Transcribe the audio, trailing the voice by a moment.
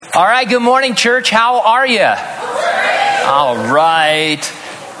All right, good morning, church. How are you? All right.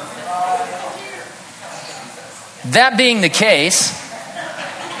 That being the case,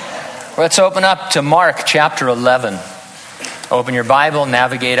 let's open up to Mark chapter 11. Open your Bible,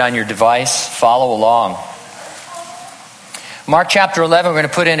 navigate on your device, follow along. Mark chapter 11, we're going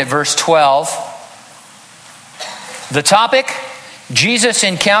to put in at verse 12. The topic, Jesus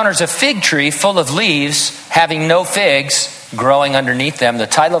encounters a fig tree full of leaves, having no figs growing underneath them. The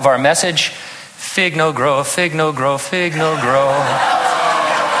title of our message, Fig No Grow, Fig No Grow, Fig No Grow.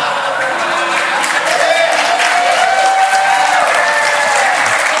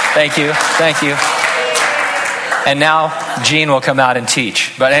 Thank you, thank you. And now Gene will come out and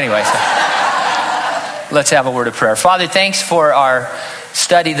teach. But anyway, let's have a word of prayer. Father, thanks for our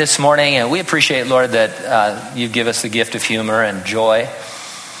study this morning, and we appreciate, Lord, that you give us the gift of humor and joy.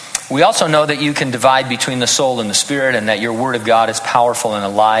 We also know that you can divide between the soul and the spirit, and that your word of God is powerful and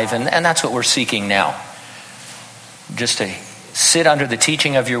alive, and that's what we're seeking now. Just to sit under the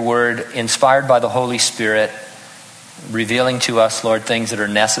teaching of your word, inspired by the Holy Spirit, revealing to us, Lord, things that are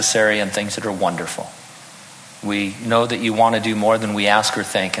necessary and things that are wonderful. We know that you want to do more than we ask or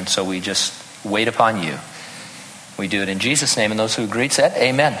think, and so we just wait upon you. We do it in Jesus' name, and those who agreed said,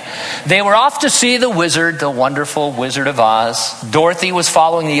 amen. They were off to see the wizard, the wonderful Wizard of Oz. Dorothy was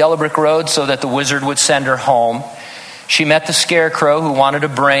following the yellow brick road so that the wizard would send her home. She met the scarecrow who wanted a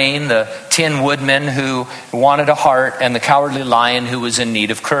brain, the tin woodman who wanted a heart, and the cowardly lion who was in need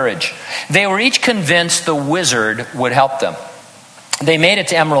of courage. They were each convinced the wizard would help them. They made it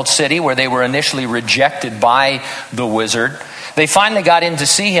to Emerald City, where they were initially rejected by the wizard. They finally got in to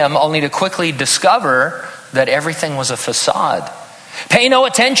see him, only to quickly discover that everything was a facade. Pay no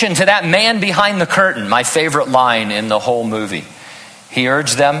attention to that man behind the curtain, my favorite line in the whole movie. He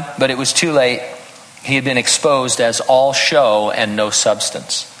urged them, but it was too late. He had been exposed as all show and no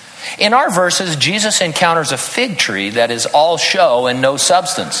substance. In our verses, Jesus encounters a fig tree that is all show and no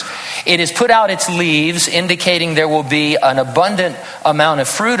substance. It has put out its leaves, indicating there will be an abundant amount of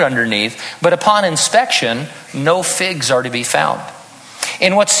fruit underneath, but upon inspection, no figs are to be found.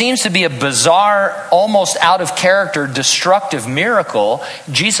 In what seems to be a bizarre, almost out of character, destructive miracle,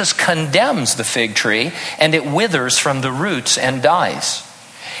 Jesus condemns the fig tree, and it withers from the roots and dies.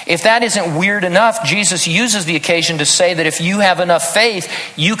 If that isn't weird enough, Jesus uses the occasion to say that if you have enough faith,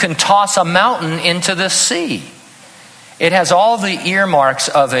 you can toss a mountain into the sea. It has all the earmarks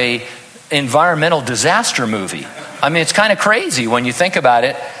of an environmental disaster movie. I mean, it's kind of crazy when you think about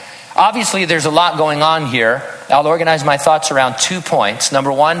it. Obviously, there's a lot going on here. I'll organize my thoughts around 2 points.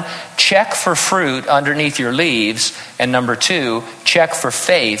 Number one, check for fruit underneath your leaves. And number two, check for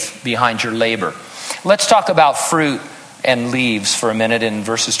faith behind your labor. Let's talk about fruit and leaves for a minute in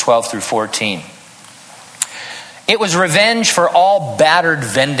verses 12 through 14. It was revenge for all battered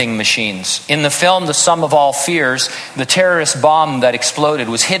vending machines. In the film, The Sum of All Fears, the terrorist bomb that exploded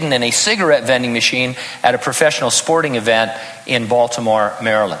was hidden in a cigarette vending machine at a professional sporting event in Baltimore,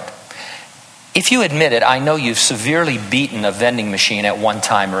 Maryland. If you admit it, I know you've severely beaten a vending machine at one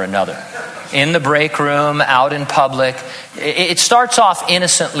time or another. In the break room, out in public. It starts off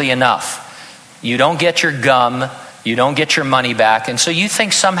innocently enough. You don't get your gum, you don't get your money back, and so you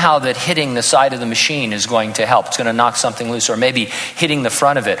think somehow that hitting the side of the machine is going to help. It's going to knock something loose, or maybe hitting the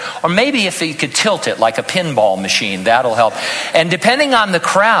front of it. Or maybe if you could tilt it like a pinball machine, that'll help. And depending on the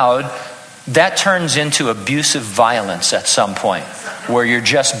crowd, that turns into abusive violence at some point, where you're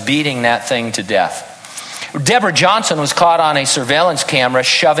just beating that thing to death. Deborah Johnson was caught on a surveillance camera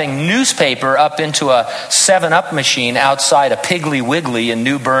shoving newspaper up into a 7-Up machine outside a Piggly Wiggly in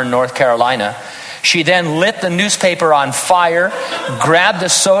New Bern, North Carolina. She then lit the newspaper on fire, grabbed a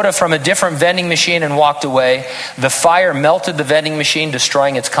soda from a different vending machine and walked away. The fire melted the vending machine,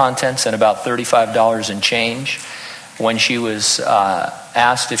 destroying its contents and about $35 in change. When she was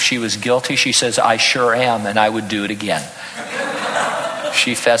asked if she was guilty, she says, "I sure am, and I would do it again."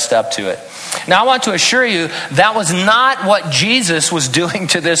 She fessed up to it. Now, I want to assure you that was not what Jesus was doing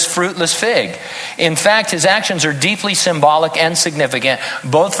to this fruitless fig. In fact, his actions are deeply symbolic and significant,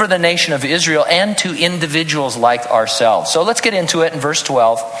 both for the nation of Israel and to individuals like ourselves. So let's get into it in verse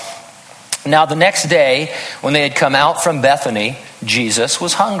 12. Now, the next day, when they had come out from Bethany, Jesus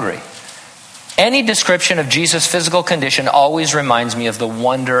was hungry. Any description of Jesus' physical condition always reminds me of the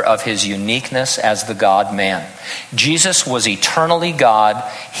wonder of his uniqueness as the God-man. Jesus was eternally God.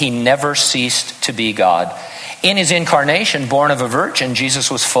 He never ceased to be God. In his incarnation, born of a virgin,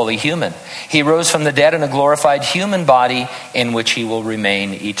 Jesus was fully human. He rose from the dead in a glorified human body in which he will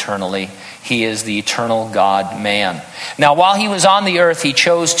remain eternally. He is the eternal God-man. Now, while he was on the earth, he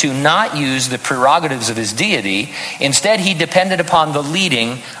chose to not use the prerogatives of his deity. Instead, he depended upon the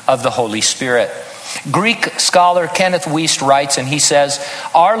leading of the Holy Spirit. Greek scholar Kenneth Wuest writes, and he says,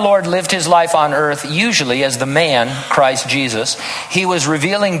 our Lord lived his life on earth usually as the man, Christ Jesus. He was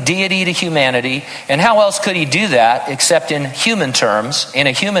revealing deity to humanity, and how else could he do that except in human terms, in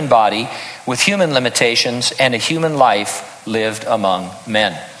a human body, with human limitations, and a human life lived among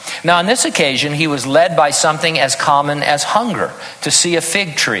men. Now, on this occasion, he was led by something as common as hunger, to see a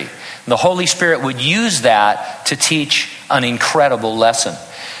fig tree. The Holy Spirit would use that to teach an incredible lesson.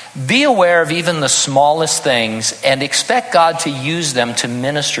 Be aware of even the smallest things and expect God to use them to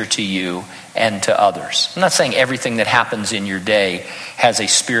minister to you and to others. I'm not saying everything that happens in your day has a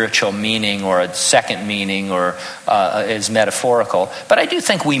spiritual meaning or a second meaning or is metaphorical, but I do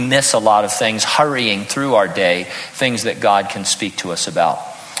think we miss a lot of things hurrying through our day, things that God can speak to us about.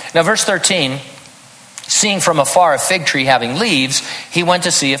 Now, verse 13, seeing from afar a fig tree having leaves, he went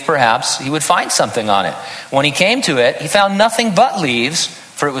to see if perhaps he would find something on it. When he came to it, he found nothing but leaves,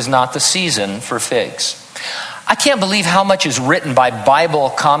 for it was not the season for figs. I can't believe how much is written by Bible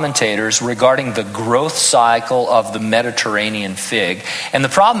commentators regarding the growth cycle of the Mediterranean fig. And the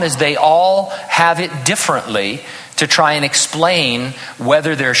problem is they all have it differently to try and explain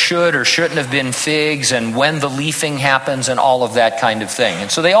whether there should or shouldn't have been figs and when the leafing happens and all of that kind of thing.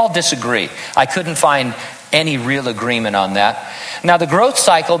 And so they all disagree. I couldn't find any real agreement on that. Now, the growth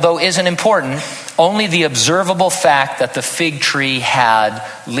cycle, though, isn't important. Only the observable fact that the fig tree had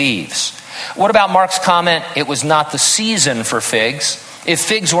leaves. What about Mark's comment, it was not the season for figs? If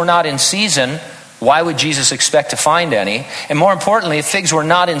figs were not in season, why would Jesus expect to find any? And more importantly, if figs were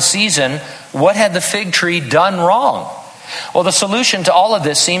not in season, what had the fig tree done wrong? Well, the solution to all of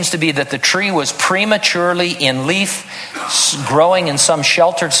this seems to be that the tree was prematurely in leaf, growing in some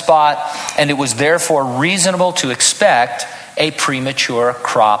sheltered spot, and it was therefore reasonable to expect a premature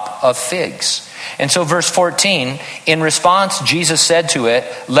crop of figs. And so verse 14, in response, Jesus said to it,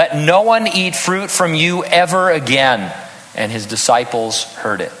 let no one eat fruit from you ever again. And his disciples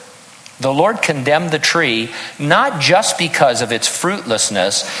heard it. The Lord condemned the tree not just because of its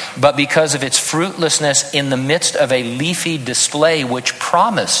fruitlessness, but because of its fruitlessness in the midst of a leafy display which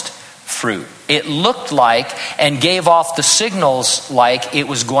promised fruit. It looked like and gave off the signals like it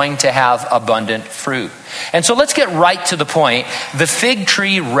was going to have abundant fruit. And so let's get right to the point. The fig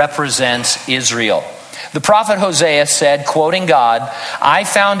tree represents Israel. The prophet Hosea said, quoting God, I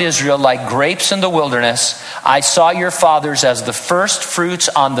found Israel like grapes in the wilderness. I saw your fathers as the first fruits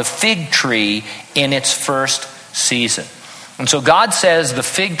on the fig tree in its first season. And so God says the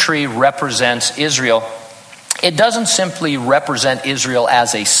fig tree represents Israel. It doesn't simply represent Israel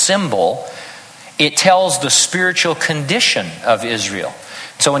as a symbol. It tells the spiritual condition of Israel.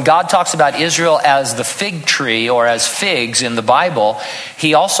 So when God talks about Israel as the fig tree or as figs in the Bible,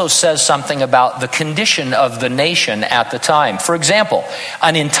 he also says something about the condition of the nation at the time. For example,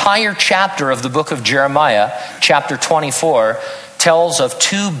 an entire chapter of the book of Jeremiah, chapter 24, tells of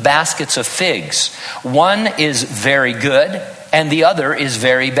two baskets of figs. One is very good and the other is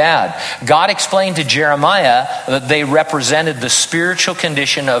very bad. God explained to Jeremiah that they represented the spiritual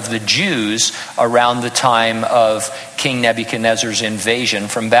condition of the Jews around the time of King Nebuchadnezzar's invasion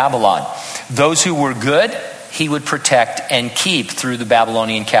from Babylon. Those who were good, he would protect and keep through the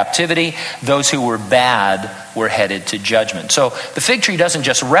Babylonian captivity. Those who were bad were headed to judgment. So the fig tree doesn't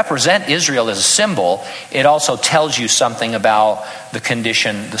just represent Israel as a symbol, it also tells you something about the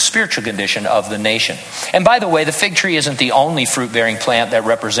condition, the spiritual condition of the nation. And by the way, the fig tree isn't the only fruit-bearing plant that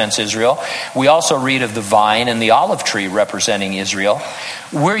represents Israel. We also read of the vine and the olive tree representing Israel.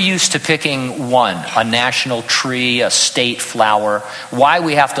 We're used to picking one, a national tree, a state flower. Why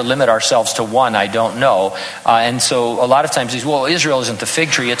we have to limit ourselves to one, I don't know. And so a lot of times, well, Israel isn't the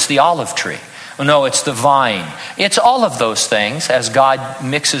fig tree, it's the olive tree. No, it's the vine. It's all of those things as God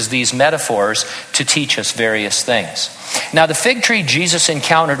mixes these metaphors to teach us various things. Now, the fig tree Jesus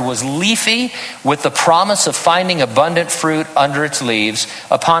encountered was leafy with the promise of finding abundant fruit under its leaves.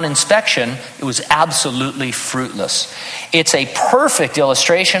 Upon inspection, it was absolutely fruitless. It's a perfect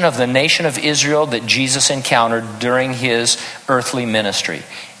illustration of the nation of Israel that Jesus encountered during his earthly ministry.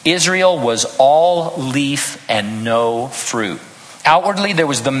 Israel was all leaf and no fruit. Outwardly, there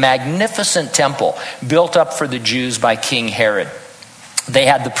was the magnificent temple built up for the Jews by King Herod. They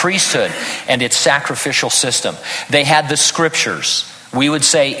had the priesthood and its sacrificial system. They had the scriptures. We would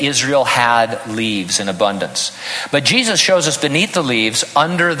say Israel had leaves in abundance. But Jesus shows us beneath the leaves,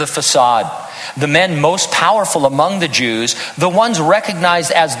 under the facade. The men most powerful among the Jews, the ones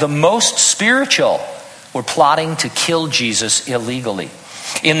recognized as the most spiritual, were plotting to kill Jesus illegally.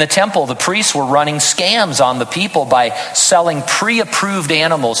 In the temple, the priests were running scams on the people by selling pre-approved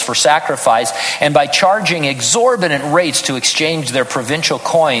animals for sacrifice and by charging exorbitant rates to exchange their provincial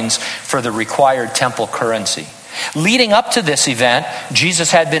coins for the required temple currency. Leading up to this event,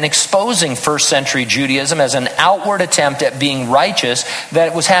 Jesus had been exposing first century Judaism as an outward attempt at being righteous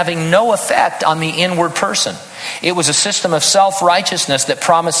that was having no effect on the inward person. It was a system of self-righteousness that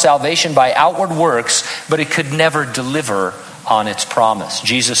promised salvation by outward works, but it could never deliver on its promise.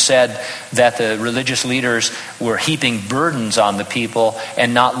 Jesus said that the religious leaders were heaping burdens on the people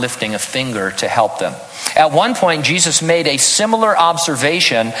and not lifting a finger to help them. At one point, Jesus made a similar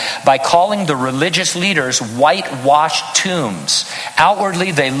observation by calling the religious leaders whitewashed tombs.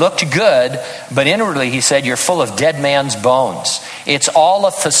 Outwardly, they looked good, but inwardly, he said, you're full of dead man's bones. It's all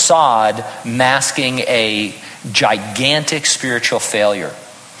a facade masking a gigantic spiritual failure.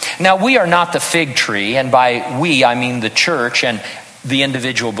 Now, we are not the fig tree, and by we, I mean the church and the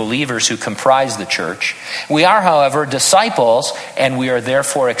individual believers who comprise the church. We are, however, disciples, and we are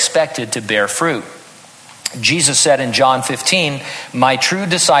therefore expected to bear fruit. Jesus said in John 15, "My true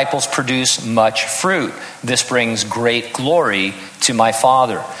disciples produce much fruit. This brings great glory to my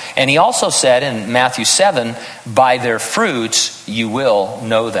Father." And he also said in Matthew 7, "By their fruits you will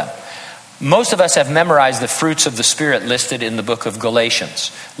know them." Most of us have memorized the fruits of the Spirit listed in the book of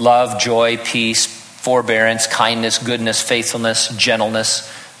Galatians: love, joy, peace, forbearance, kindness, goodness, faithfulness, gentleness,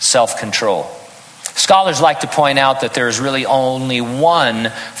 self-control. Scholars like to point out that there is really only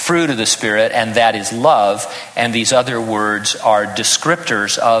one fruit of the Spirit, and that is love, and these other words are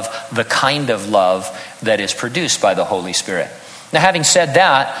descriptors of the kind of love that is produced by the Holy Spirit. Now, having said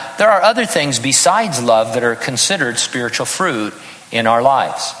that, there are other things besides love that are considered spiritual fruit in our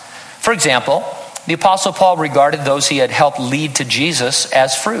lives. For example, the Apostle Paul regarded those he had helped lead to Jesus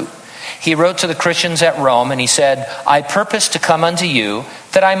as fruit. He wrote to the Christians at Rome and he said, "I purpose to come unto you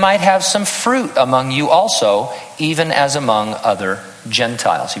that I might have some fruit among you also, even as among other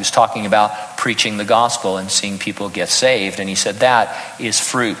Gentiles." He was talking about preaching the gospel and seeing people get saved, and he said that is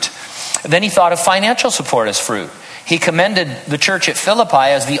fruit. Then he thought of financial support as fruit. He commended the church at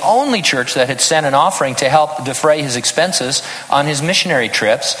Philippi as the only church that had sent an offering to help defray his expenses on his missionary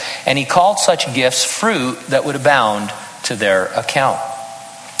trips, and he called such gifts fruit that would abound to their account.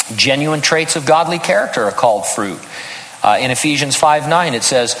 Genuine traits of godly character are called fruit. In Ephesians 5:9 it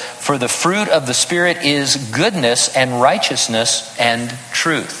says, "For the fruit of the Spirit is goodness and righteousness and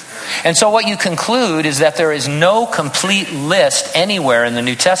truth." And so what you conclude is that there is no complete list anywhere in the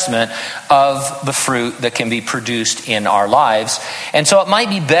New Testament of the fruit that can be produced in our lives. And so it might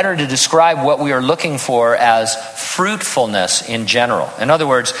be better to describe what we are looking for as fruitfulness in general. In other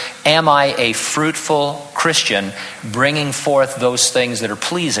words, am I a fruitful Christian bringing forth those things that are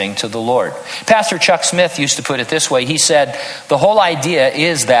pleasing to the Lord? Pastor Chuck Smith used to put it this way. He said, "The whole idea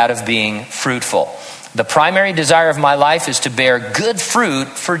is that of being fruitful. The primary desire of my life is to bear good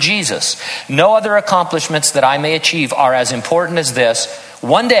fruit for Jesus. No other accomplishments that I may achieve are as important as this.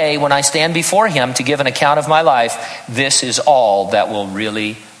 One day when I stand before him to give an account of my life, this is all that will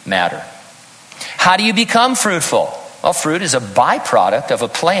really matter." How do you become fruitful? Well, fruit is a byproduct of a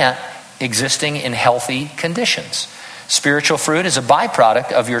plant existing in healthy conditions. Spiritual fruit is a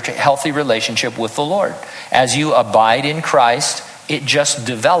byproduct of your healthy relationship with the Lord. As you abide in Christ, it just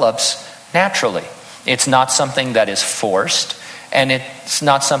develops naturally. It's not something that is forced, and it's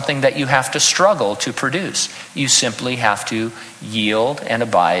not something that you have to struggle to produce. You simply have to yield and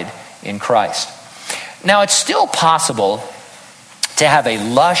abide in Christ. Now, it's still possible to have a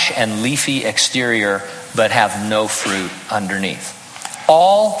lush and leafy exterior but have no fruit underneath.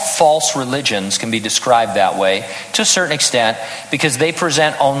 All false religions can be described that way to a certain extent because they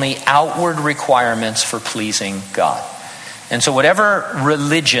present only outward requirements for pleasing God. And so whatever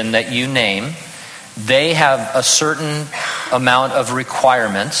religion that you name, they have a certain amount of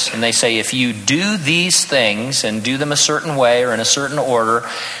requirements, and they say if you do these things and do them a certain way or in a certain order,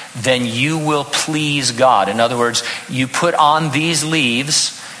 then you will please God. In other words, you put on these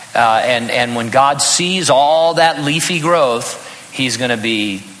leaves, and when God sees all that leafy growth, he's going to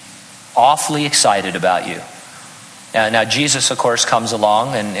be awfully excited about you. Now Jesus, of course, comes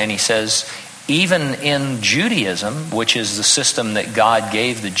along and he says, even in Judaism, which is the system that God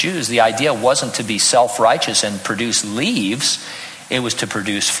gave the Jews, the idea wasn't to be self-righteous and produce leaves. It was to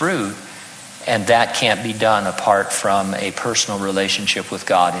produce fruit. And that can't be done apart from a personal relationship with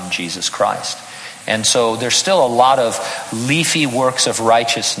God in Jesus Christ. And so there's still a lot of leafy works of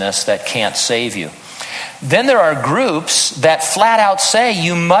righteousness that can't save you. Then there are groups that flat out say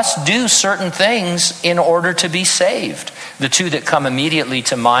you must do certain things in order to be saved. The two that come immediately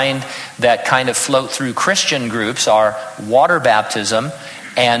to mind that kind of float through Christian groups are water baptism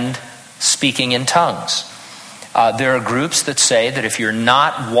and speaking in tongues. There are groups that say that if you're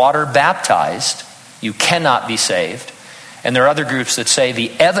not water baptized, you cannot be saved. And there are other groups that say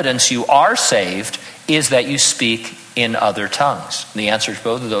the evidence you are saved is that you speak in other tongues. The answer to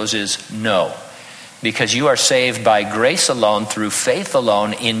both of those is no. Because you are saved by grace alone, through faith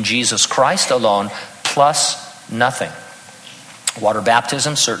alone, in Jesus Christ alone, plus nothing. Water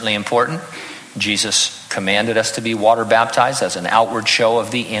baptism, certainly important. Jesus commanded us to be water baptized as an outward show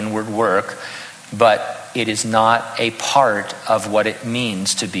of the inward work. But it is not a part of what it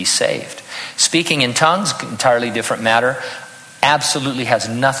means to be saved. Speaking in tongues, entirely different matter, absolutely has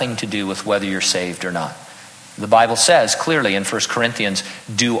nothing to do with whether you're saved or not. The Bible says clearly in 1 Corinthians,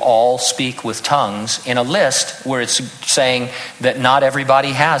 do all speak with tongues, in a list where it's saying that not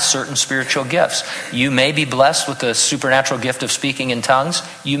everybody has certain spiritual gifts. You may be blessed with the supernatural gift of speaking in tongues.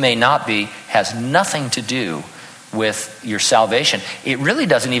 You may not be. Has nothing to do with your salvation. It really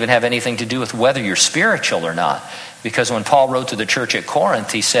doesn't even have anything to do with whether you're spiritual or not. Because when Paul wrote to the church at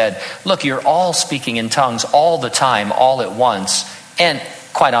Corinth, he said, look, you're all speaking in tongues all the time, all at once. And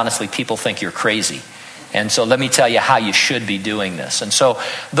quite honestly, people think you're crazy. And so let me tell you how you should be doing this. And so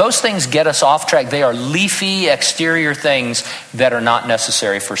those things get us off track. They are leafy exterior things that are not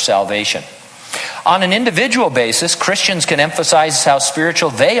necessary for salvation. On an individual basis, Christians can emphasize how spiritual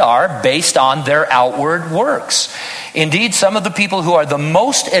they are based on their outward works. Indeed, some of the people who are the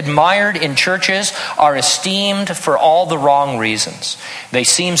most admired in churches are esteemed for all the wrong reasons. They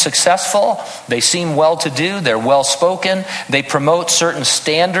seem successful, they seem well-to-do, they're well-spoken, they promote certain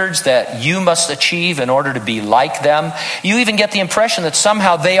standards that you must achieve in order to be like them. You even get the impression that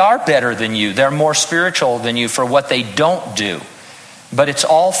somehow they are better than you, they're more spiritual than you for what they don't do. But it's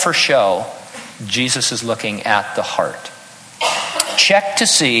all for show. Jesus is looking at the heart. Check to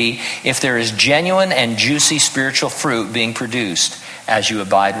see if there is genuine and juicy spiritual fruit being produced as you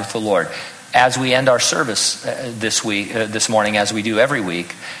abide with the Lord. As we end our service this morning, as we do every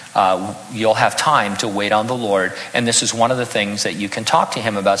week, you'll have time to wait on the Lord. And this is one of the things that you can talk to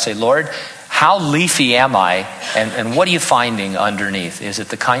Him about. Say, Lord, how leafy am I? And what are you finding underneath? Is it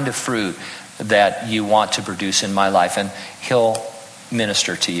the kind of fruit that you want to produce in my life? And He'll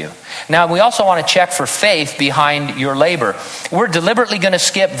minister to you. Now, we also want to check for faith behind your labor. We're deliberately going to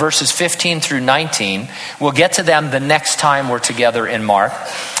skip verses 15 through 19. We'll get to them the next time we're together in Mark.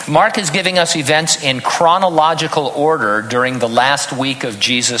 Mark is giving us events in chronological order during the last week of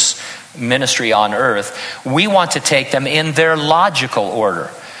Jesus' ministry on earth. We want to take them in their logical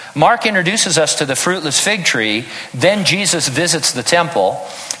order. Mark introduces us to the fruitless fig tree. Then Jesus visits the temple.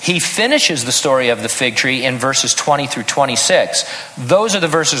 He finishes the story of the fig tree in verses 20 through 26. Those are the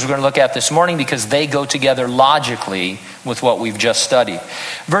verses we're going to look at this morning because they go together logically with what we've just studied.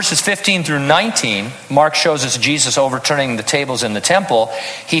 Verses 15 through 19, Mark shows us Jesus overturning the tables in the temple.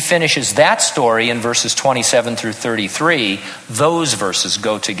 He finishes that story in verses 27 through 33. Those verses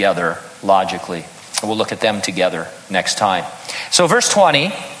go together logically. We'll look at them together next time. So verse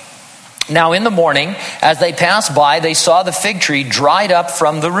 20, now in the morning, as they passed by, they saw the fig tree dried up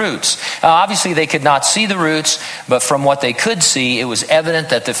from the roots. Now, obviously, they could not see the roots, but from what they could see, it was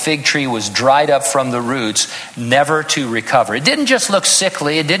evident that the fig tree was dried up from the roots, never to recover. It didn't just look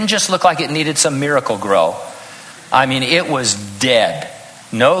sickly. It didn't just look like it needed some miracle grow. I mean, it was dead.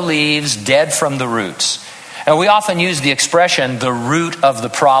 No leaves, dead from the roots. And we often use the expression, the root of the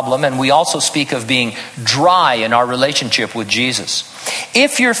problem, and we also speak of being dry in our relationship with Jesus.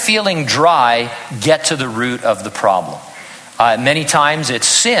 If you're feeling dry, get to the root of the problem. Many times it's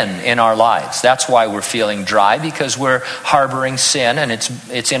sin in our lives. That's why we're feeling dry, because we're harboring sin and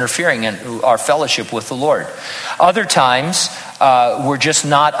it's interfering in our fellowship with the Lord. Other times, we're just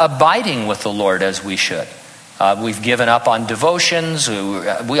not abiding with the Lord as we should. We've given up on devotions.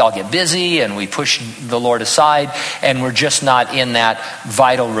 We all get busy and we push the Lord aside, and we're just not in that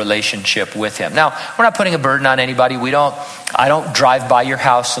vital relationship with Him. Now, we're not putting a burden on anybody. I don't drive by your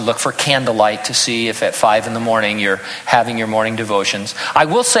house and look for candlelight to see if at 5 a.m. you're having your morning devotions. I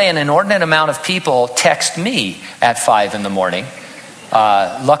will say an inordinate amount of people text me at 5 a.m.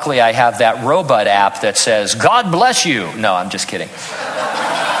 Luckily, I have that Robot app that says, God bless you. No, I'm just kidding.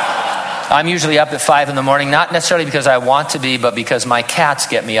 I'm usually up at 5 a.m, not necessarily because I want to be, but because my cats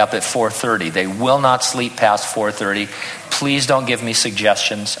get me up at 4:30. They will not sleep past 4:30. Please don't give me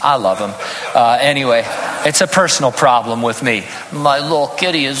suggestions. I love them. Anyway, it's a personal problem with me. My little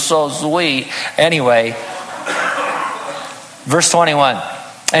kitty is so sweet. Anyway, verse 21.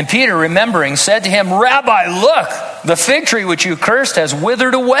 And Peter, remembering, said to him, Rabbi, look, the fig tree which you cursed has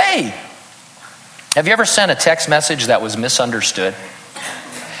withered away. Have you ever sent a text message that was misunderstood?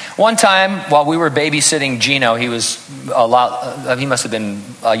 One time, while we were babysitting Gino, he must have been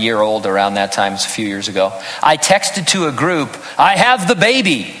a year old around that time, it's a few years ago. I texted to a group, I have the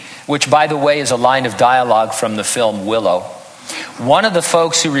baby, which, by the way, is a line of dialogue from the film Willow. One of the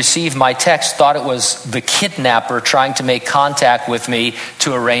folks who received my text thought it was the kidnapper trying to make contact with me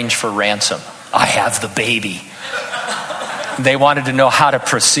to arrange for ransom. I have the baby. They wanted to know how to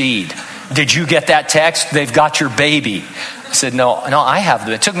proceed. Did you get that text? They've got your baby. I said, no, I have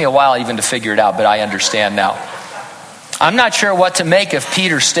them. It took me a while even to figure it out, but I understand now. I'm not sure what to make of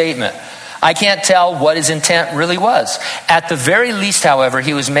Peter's statement. I can't tell what his intent really was. At the very least, however,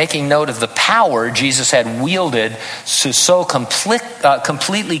 he was making note of the power Jesus had wielded to so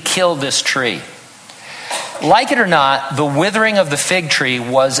completely kill this tree. Like it or not, the withering of the fig tree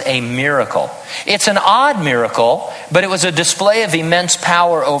was a miracle. It's an odd miracle, but it was a display of immense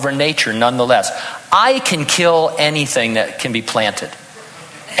power over nature nonetheless. I can kill anything that can be planted.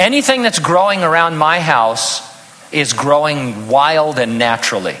 Anything that's growing around my house is growing wild and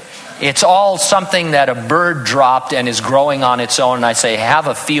naturally. It's all something that a bird dropped and is growing on its own, and I say, have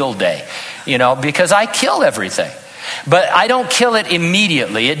a field day, because I kill everything. But I don't kill it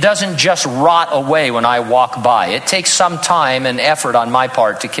immediately. It doesn't just rot away when I walk by. It takes some time and effort on my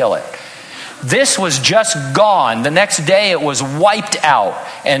part to kill it. This was just gone. The next day it was wiped out.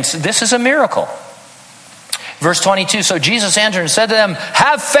 And so this is a miracle. Verse 22, so Jesus answered and said to them,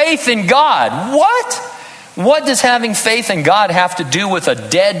 have faith in God. What? What does having faith in God have to do with a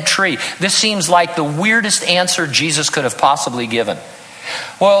dead tree? This seems like the weirdest answer Jesus could have possibly given.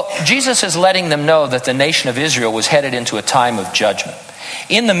 Well, Jesus is letting them know that the nation of Israel was headed into a time of judgment.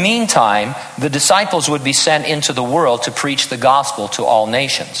 In the meantime, the disciples would be sent into the world to preach the gospel to all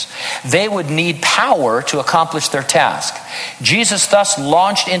nations. They would need power to accomplish their task. Jesus thus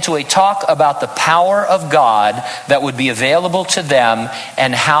launched into a talk about the power of God that would be available to them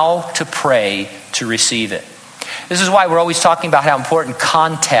and how to pray to receive it. This is why we're always talking about how important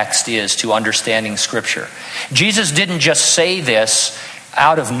context is to understanding Scripture. Jesus didn't just say this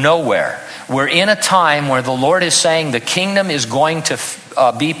out of nowhere. We're in a time where the Lord is saying the kingdom is going to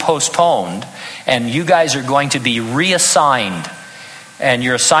be postponed, and you guys are going to be reassigned. And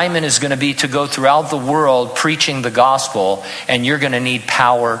your assignment is going to be to go throughout the world preaching the gospel, and you're going to need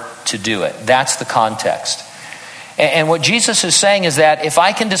power to do it. That's the context. And what Jesus is saying is that if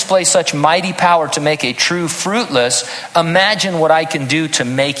I can display such mighty power to make a true fruitless, imagine what I can do to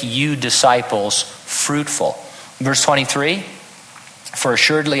make you disciples fruitful. Verse 23, for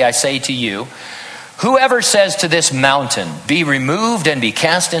assuredly I say to you, whoever says to this mountain, be removed and be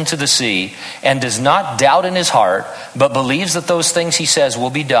cast into the sea, and does not doubt in his heart, but believes that those things he says will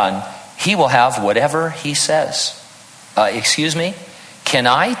be done, he will have whatever he says. Can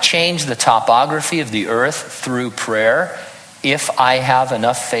I change the topography of the earth through prayer if I have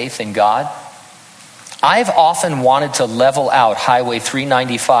enough faith in God? I've often wanted to level out Highway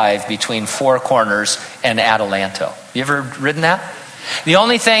 395 between Four Corners and Adelanto. You ever ridden that? The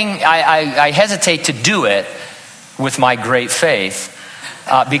only thing I hesitate to do it with my great faith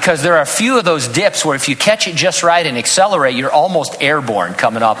because there are a few of those dips where if you catch it just right and accelerate, you're almost airborne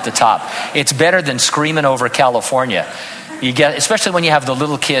coming up the top. It's better than screaming over California. You get, especially when you have the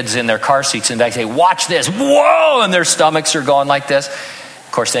little kids in their car seats and they say, watch this, whoa, and their stomachs are going like this.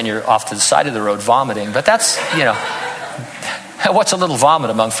 Of course, then you're off to the side of the road vomiting, but that's, what's a little vomit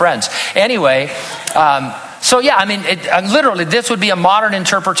among friends? Anyway, literally, this would be a modern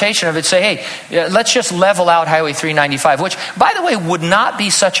interpretation of it. Say, hey, let's just level out Highway 395, which, by the way, would not be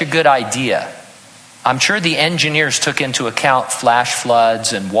such a good idea. I'm sure the engineers took into account flash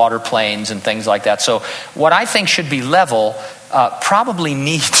floods and water planes and things like that. So what I think should be level probably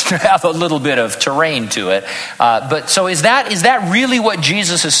needs to have a little bit of terrain to it. But so is that really what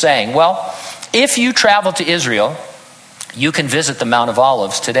Jesus is saying? Well, if you travel to Israel, you can visit the Mount of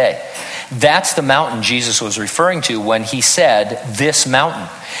Olives today. That's the mountain Jesus was referring to when he said, this mountain.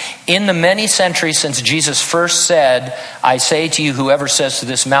 In the many centuries since Jesus first said, I say to you, whoever says to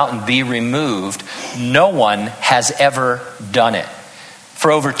this mountain, be removed, no one has ever done it.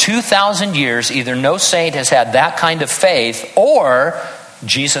 For over 2,000 years, either no saint has had that kind of faith, or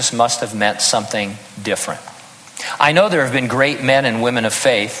Jesus must have meant something different. I know there have been great men and women of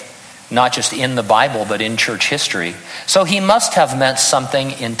faith, not just in the Bible, but in church history. So he must have meant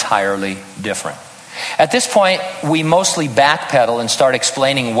something entirely different. At this point, we mostly backpedal and start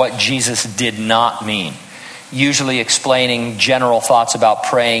explaining what Jesus did not mean. usually explaining general thoughts about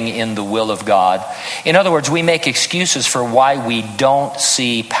praying in the will of God. In other words, we make excuses for why we don't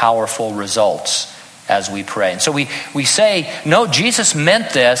see powerful results as we pray. And so we say, no, Jesus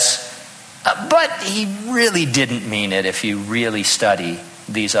meant this, but he really didn't mean it if you really study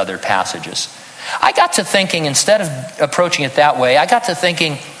these other passages. I got to thinking, instead of approaching it that way, I got to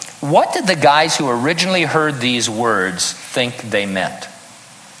thinking, what did the guys who originally heard these words think they meant?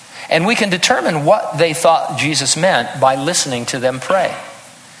 And we can determine what they thought Jesus meant by listening to them pray.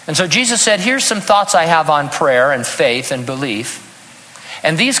 And so Jesus said, here's some thoughts I have on prayer and faith and belief.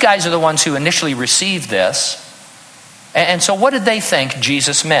 And these guys are the ones who initially received this. And so what did they think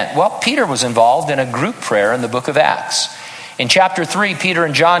Jesus meant? Well, Peter was involved in a group prayer in the book of Acts. In chapter 3, Peter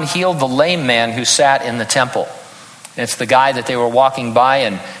and John healed the lame man who sat in the temple. It's the guy that they were walking by,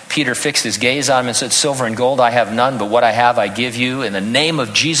 and Peter fixed his gaze on him and said, silver and gold I have none, but what I have I give you. In the name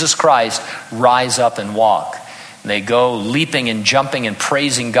of Jesus Christ, rise up and walk. And they go leaping and jumping and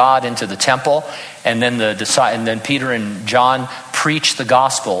praising God into the temple. And then Peter and John preach the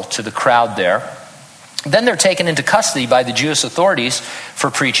gospel to the crowd there. Then they're taken into custody by the Jewish authorities for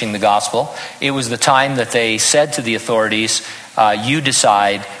preaching the gospel. It was the time that they said to the authorities, you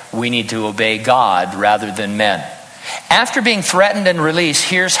decide, we need to obey God rather than men. After being threatened and released,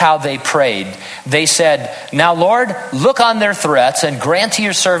 here's how they prayed. They said, now Lord, look on their threats and grant to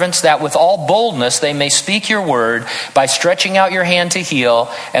your servants that with all boldness they may speak your word by stretching out your hand to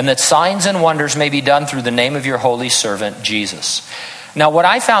heal, and that signs and wonders may be done through the name of your holy servant Jesus. Now what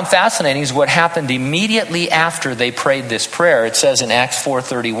I found fascinating is what happened immediately after they prayed this prayer. It says in Acts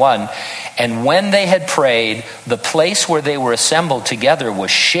 4:31, and when they had prayed, the place where they were assembled together was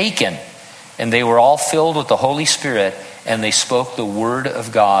shaken, and they were all filled with the Holy Spirit, and they spoke the word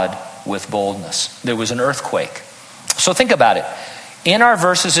of God with boldness. There was an earthquake. So think about it. In our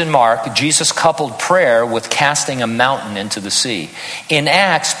verses in Mark, Jesus coupled prayer with casting a mountain into the sea. In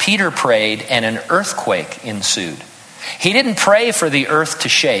Acts, Peter prayed and an earthquake ensued. He didn't pray for the earth to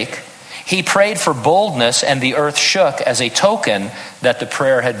shake. He prayed for boldness, and the earth shook as a token that the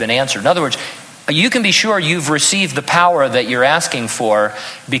prayer had been answered. In other words, you can be sure you've received the power that you're asking for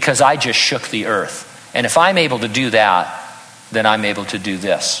because I just shook the earth. And if I'm able to do that, then I'm able to do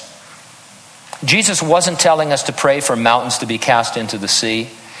this. Jesus wasn't telling us to pray for mountains to be cast into the sea.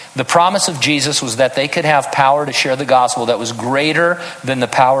 The promise of Jesus was that they could have power to share the gospel that was greater than the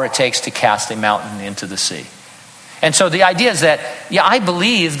power it takes to cast a mountain into the sea. And so the idea is that, I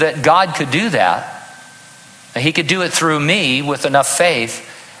believe that God could do that. He could do it through me with enough faith.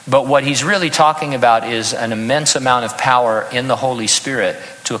 But what he's really talking about is an immense amount of power in the Holy Spirit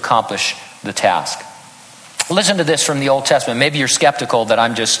to accomplish the task. Listen to this from the Old Testament. Maybe you're skeptical that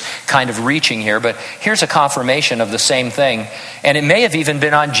I'm just kind of reaching here, but here's a confirmation of the same thing. And it may have even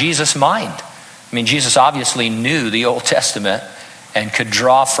been on Jesus' mind. I mean, Jesus obviously knew the Old Testament and could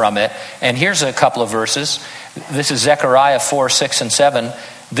draw from it. And here's a couple of verses. This is Zechariah 4:6 and 7.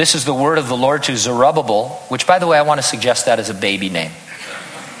 This is the word of the Lord to Zerubbabel, which, by the way, I want to suggest that as a baby name.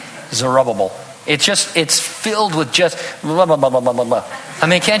 Zerubbabel. It's filled with just blah, blah, blah, blah, blah, blah. I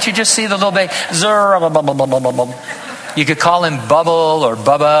mean, can't you just see the little baby? Zerubbabel. You could call him Bubble or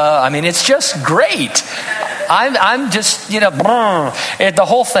Bubba. I mean, it's just great. I'm just, the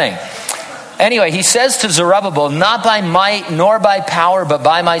whole thing. Anyway, he says to Zerubbabel, not by might nor by power, but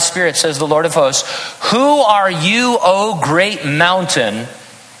by my spirit, says the Lord of hosts. Who are you, O great mountain?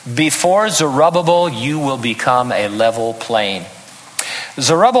 Before Zerubbabel, you will become a level plain.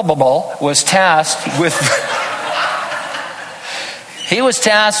 Zerubbabel was tasked with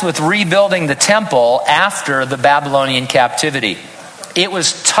rebuilding the temple after the Babylonian captivity. It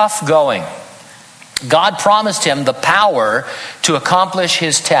was tough going. God promised him the power to accomplish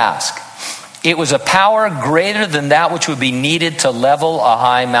his task. It was a power greater than that which would be needed to level a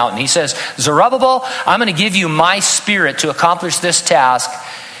high mountain. He says, Zerubbabel, I'm going to give you my spirit to accomplish this task,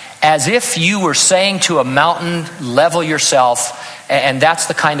 as if you were saying to a mountain, level yourself. And that's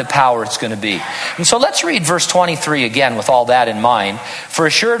the kind of power it's going to be. And so let's read verse 23 again with all that in mind. For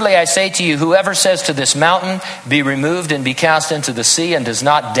assuredly I say to you, whoever says to this mountain, be removed and be cast into the sea, and does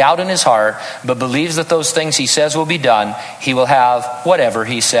not doubt in his heart, but believes that those things he says will be done, he will have whatever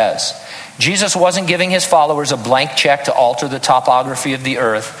he says. Jesus wasn't giving his followers a blank check to alter the topography of the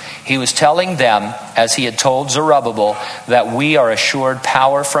earth. He was telling them, as he had told Zerubbabel, that we are assured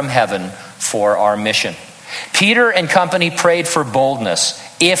power from heaven for our mission. Peter and company prayed for boldness.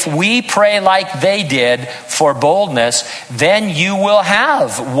 If we pray like they did for boldness, then you will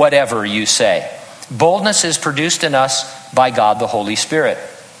have whatever you say. Boldness is produced in us by God the Holy Spirit.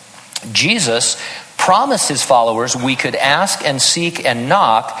 Jesus promised his followers we could ask and seek and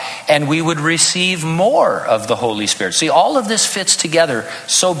knock, and we would receive more of the Holy Spirit. See, all of this fits together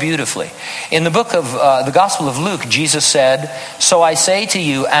so beautifully. In the book of the Gospel of Luke, Jesus said, "So I say to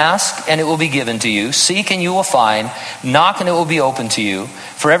you, ask and it will be given to you, seek and you will find, knock and it will be open to you.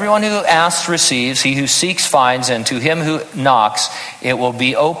 For everyone who asks receives, he who seeks finds, and to him who knocks it will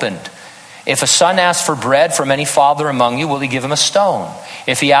be opened. If a son asks for bread from any father among you, will he give him a stone?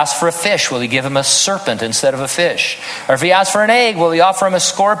 If he asks for a fish, will he give him a serpent instead of a fish? Or if he asks for an egg, will he offer him a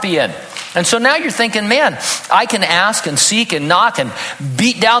scorpion?" And so now you're thinking, man, I can ask and seek and knock and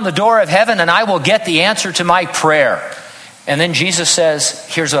beat down the door of heaven and I will get the answer to my prayer. And then Jesus says,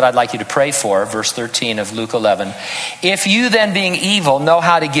 here's what I'd like you to pray for, verse 13 of Luke 11. "If you then, being evil, know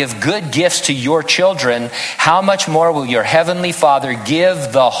how to give good gifts to your children, how much more will your heavenly Father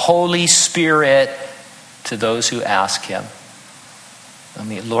give the Holy Spirit to those who ask him?" I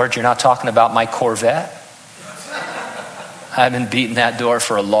mean, Lord, you're not talking about my Corvette? I've been beating that door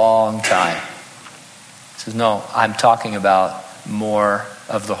for a long time. He says, no, I'm talking about more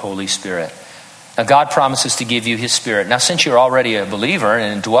of the Holy Spirit. Now, God promises to give you his Spirit. Now, since you're already a believer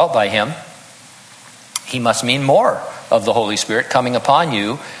and indwelt by him, he must mean more of the Holy Spirit coming upon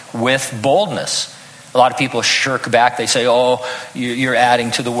you with boldness. A lot of people shirk back. They say, oh, you're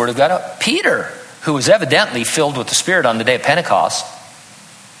adding to the Word of God. Peter, who was evidently filled with the Spirit on the day of Pentecost,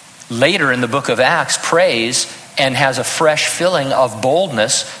 later in the book of Acts prays and has a fresh filling of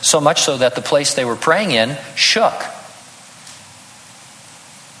boldness, so much so that the place they were praying in shook.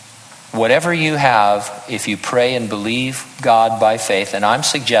 Whatever you have, if you pray and believe God by faith, and I'm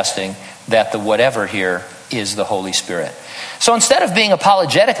suggesting that the whatever here is the Holy Spirit. So instead of being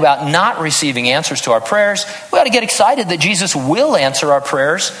apologetic about not receiving answers to our prayers, we ought to get excited that Jesus will answer our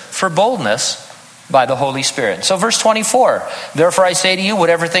prayers for boldness by the Holy Spirit. So verse 24, "Therefore I say to you,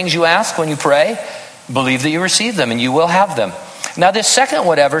 whatever things you ask when you pray, believe that you receive them and you will have them." Now this second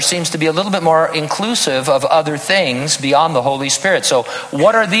whatever seems to be a little bit more inclusive of other things beyond the Holy Spirit. So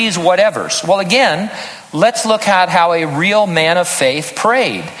what are these whatevers? Well, again, let's look at how a real man of faith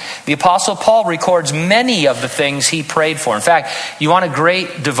prayed. The Apostle Paul records many of the things he prayed for. In fact, you want a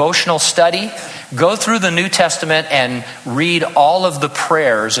great devotional study? Go through the New Testament and read all of the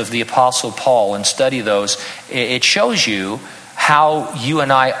prayers of the Apostle Paul and study those. It shows you how you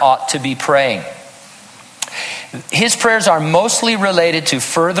and I ought to be praying. His prayers are mostly related to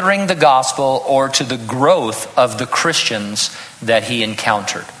furthering the gospel or to the growth of the Christians that he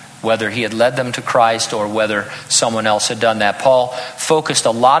encountered, whether he had led them to Christ or whether someone else had done that. Paul focused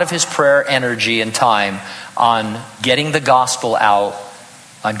a lot of his prayer energy and time on getting the gospel out,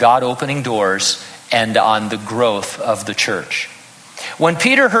 on God opening doors, and on the growth of the church. When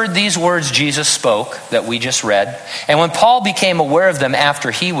Peter heard these words Jesus spoke that we just read, and when Paul became aware of them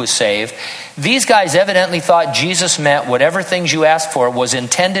after he was saved, these guys evidently thought Jesus meant whatever things you asked for was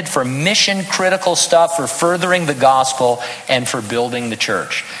intended for mission critical stuff, for furthering the gospel and for building the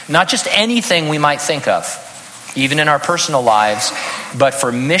church. Not just anything we might think of, even in our personal lives, but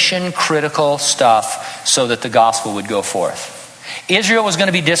for mission critical stuff so that the gospel would go forth. Israel was going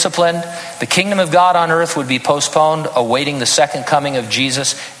to be disciplined. The kingdom of God on earth would be postponed, awaiting the second coming of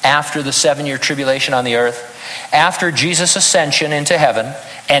Jesus after the 7-year tribulation on the earth. After Jesus' ascension into heaven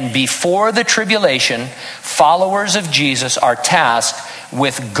and before the tribulation, followers of Jesus are tasked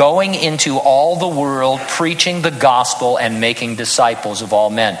with going into all the world, preaching the gospel and making disciples of all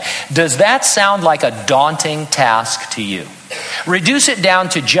men. Does that sound like a daunting task to you? Reduce it down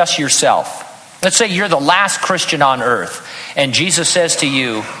to just yourself. Let's say you're the last Christian on earth, and Jesus says to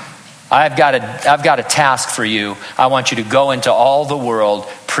you, I've got a task for you. I want you to go into all the world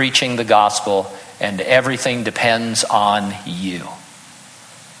preaching the gospel, and everything depends on you.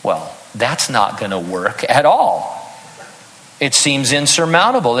 Well, that's not going to work at all. It seems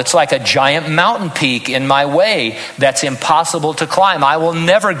insurmountable. It's like a giant mountain peak in my way that's impossible to climb. I will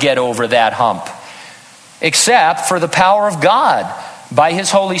never get over that hump, except for the power of God by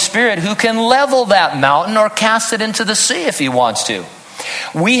his Holy Spirit, who can level that mountain or cast it into the sea if he wants to.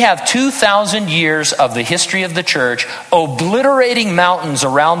 We have 2,000 years of the history of the church obliterating mountains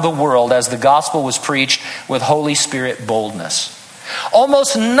around the world as the gospel was preached with Holy Spirit boldness.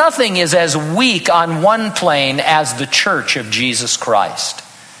 Almost nothing is as weak on one plane as the church of Jesus Christ.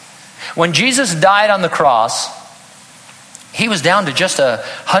 When Jesus died on the cross, he was down to just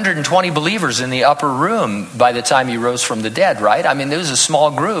 120 believers in the upper room by the time he rose from the dead, right? I mean, there was a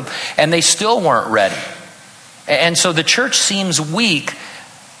small group, and they still weren't ready. And so the church seems weak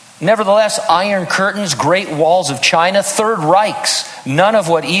Nevertheless, iron curtains, great walls of China, Third Reichs, none of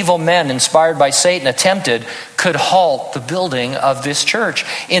what evil men inspired by Satan attempted could halt the building of this church.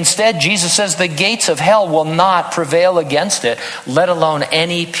 Instead, Jesus says the gates of hell will not prevail against it, let alone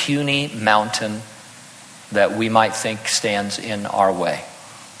any puny mountain that we might think stands in our way.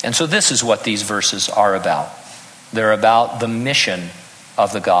 And so this is what these verses are about. They're about the mission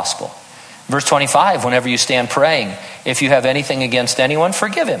of the gospel. Verse 25, whenever you stand praying, if you have anything against anyone,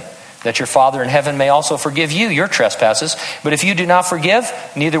 forgive him, that your Father in heaven may also forgive you your trespasses. But if you do not forgive,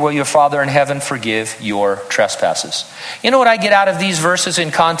 neither will your Father in heaven forgive your trespasses. You know what I get out of these verses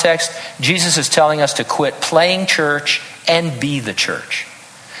in context? Jesus is telling us to quit playing church and be the church.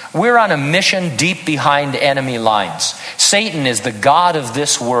 We're on a mission deep behind enemy lines. Satan is the god of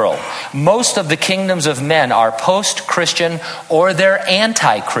this world. Most of the kingdoms of men are post-Christian or they're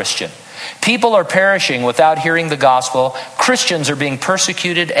anti-Christian. People are perishing without hearing the gospel. Christians are being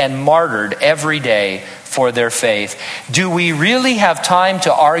persecuted and martyred every day for their faith. Do we really have time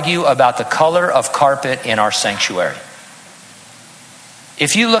to argue about the color of carpet in our sanctuary?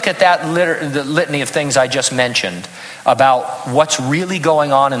 If you look at that the litany of things I just mentioned about what's really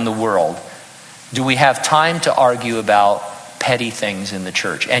going on in the world, do we have time to argue about petty things in the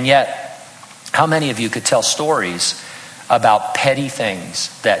church? And yet, how many of you could tell stories about petty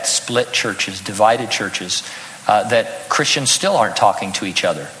things that split churches, divided churches, that Christians still aren't talking to each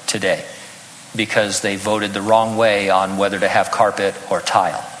other today because they voted the wrong way on whether to have carpet or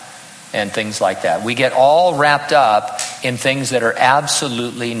tile and things like that. We get all wrapped up in things that are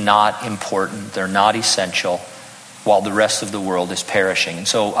absolutely not important. They're not essential while the rest of the world is perishing. And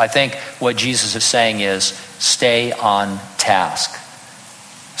so I think what Jesus is saying is stay on task.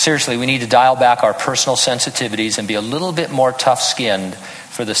 Seriously, we need to dial back our personal sensitivities and be a little bit more tough-skinned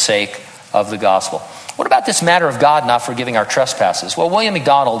for the sake of the gospel. What about this matter of God not forgiving our trespasses? Well, William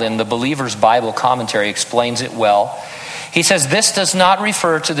MacDonald in the Believer's Bible Commentary explains it well. He says this does not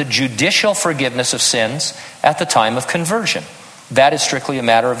refer to the judicial forgiveness of sins at the time of conversion. That is strictly a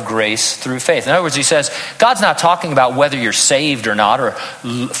matter of grace through faith. In other words, he says, God's not talking about whether you're saved or not or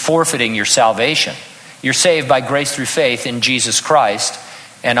forfeiting your salvation. You're saved by grace through faith in Jesus Christ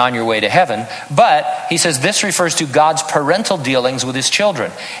and on your way to heaven. But he says this refers to God's parental dealings with his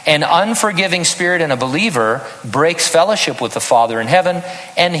children. An unforgiving spirit in a believer breaks fellowship with the Father in heaven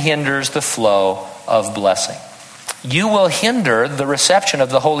and hinders the flow of blessing. You will hinder the reception of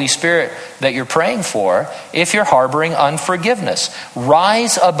the Holy Spirit that you're praying for if you're harboring unforgiveness.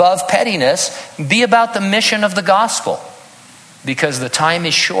 Rise above pettiness. Be about the mission of the gospel, because the time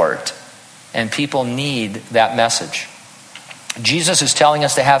is short and people need that message. Jesus is telling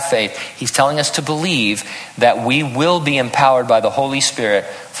us to have faith. He's telling us to believe that we will be empowered by the Holy Spirit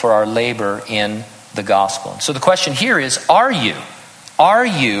for our labor in the gospel. So the question here is, are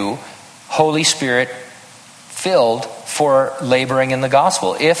you Holy Spirit filled for laboring in the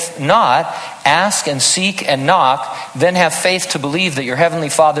gospel? If not, ask and seek and knock, then have faith to believe that your Heavenly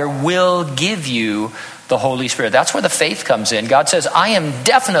Father will give you the Holy Spirit. That's where the faith comes in. God says, I am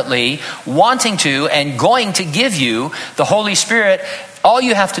definitely wanting to and going to give you the Holy Spirit. All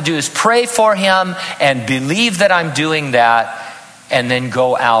you have to do is pray for him and believe that I'm doing that, and then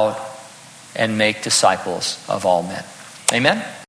go out and make disciples of all men. Amen?